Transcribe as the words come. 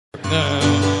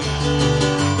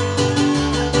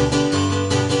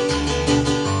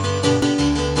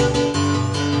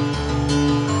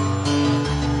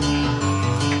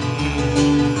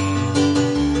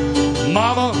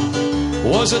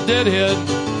deadhead.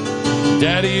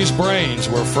 Daddy's brains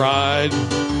were fried.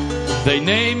 They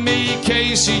named me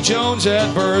Casey Jones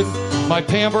at birth. My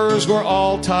Pampers were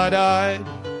all tie-dyed.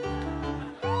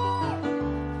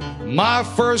 My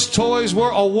first toys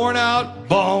were a worn-out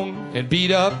bone and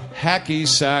beat-up hacky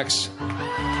sacks.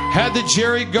 Had the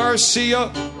Jerry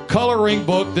Garcia coloring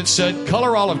book that said,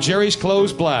 color all of Jerry's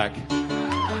clothes black.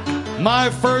 My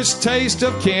first taste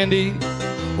of candy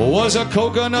was a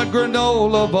coconut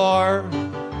granola bar.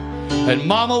 And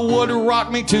Mama would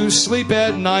rock me to sleep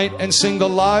at night and sing the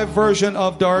live version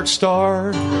of Dark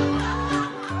Star.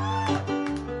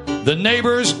 The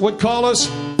neighbors would call us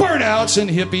burnouts and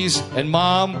hippies, and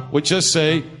Mom would just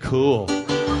say, cool.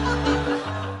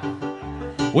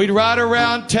 We'd ride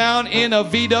around town in a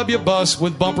VW bus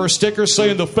with bumper stickers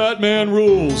saying the fat man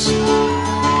rules.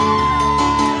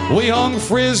 We hung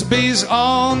frisbees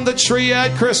on the tree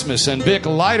at Christmas and Bic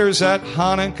lighters at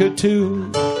Hanukkah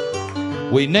too.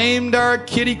 We named our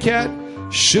kitty cat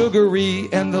Sugary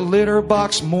and the litter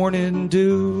box Morning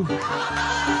Dew.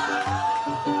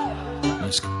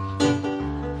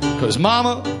 'Cause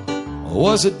Mama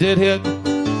was a deadhead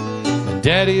and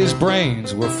Daddy's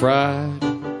brains were fried.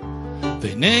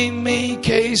 They named me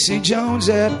Casey Jones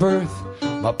at birth.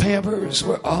 My Pampers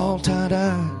were all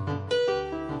tie-dyed.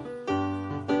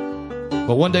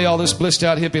 But one day all this blissed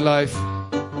out hippie life,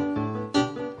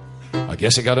 I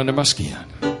guess it got under my skin.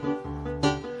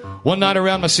 One night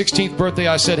around my 16th birthday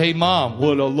I said, hey Mom,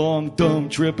 what a long dumb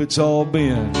trip it's all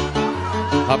been.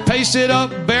 I pasted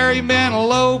up Barry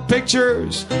Manilow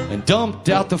pictures and dumped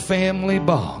out the family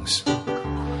bongs.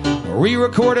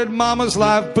 Re-recorded Mama's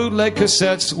live bootleg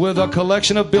cassettes with a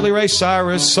collection of Billy Ray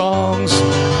Cyrus songs.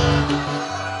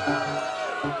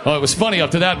 Oh, it was funny up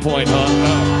to that point,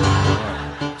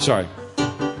 huh? Sorry.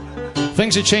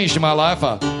 Things had changed in my life.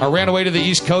 I ran away to the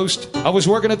East Coast. I was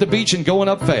working at the beach and going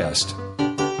up fast.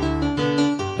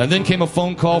 And then came a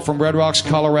phone call from Red Rocks,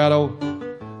 Colorado,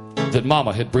 that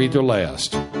Mama had breathed her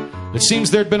last. It seems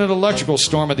there'd been an electrical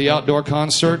storm at the outdoor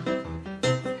concert,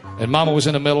 and Mama was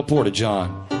in a metal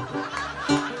porta-john.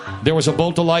 There was a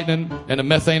bolt of lightning and a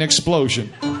methane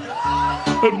explosion.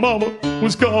 And Mama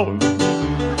was gone.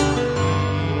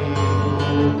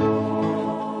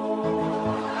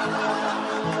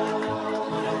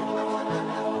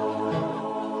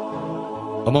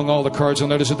 Among all the cards on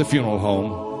notice at the funeral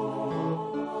home,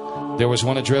 there was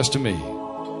one addressed to me.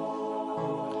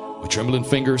 With trembling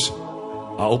fingers,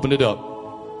 I opened it up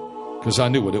because I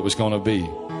knew what it was going to be.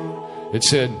 It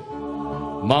said,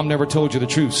 Mom never told you the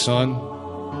truth, son,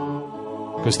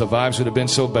 because the vibes would have been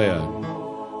so bad.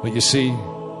 But you see,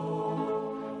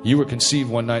 you were conceived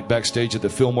one night backstage at the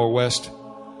Fillmore West.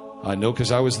 I know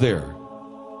because I was there.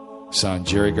 Signed,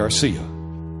 Jerry Garcia.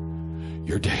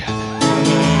 Your dad.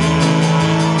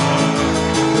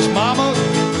 Because Mama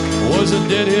was a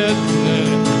deadhead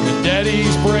and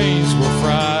Daddy's brains were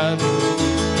fried.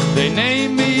 They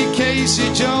named me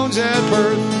Casey Jones at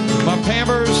birth. My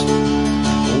Pampers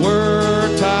were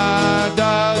tied.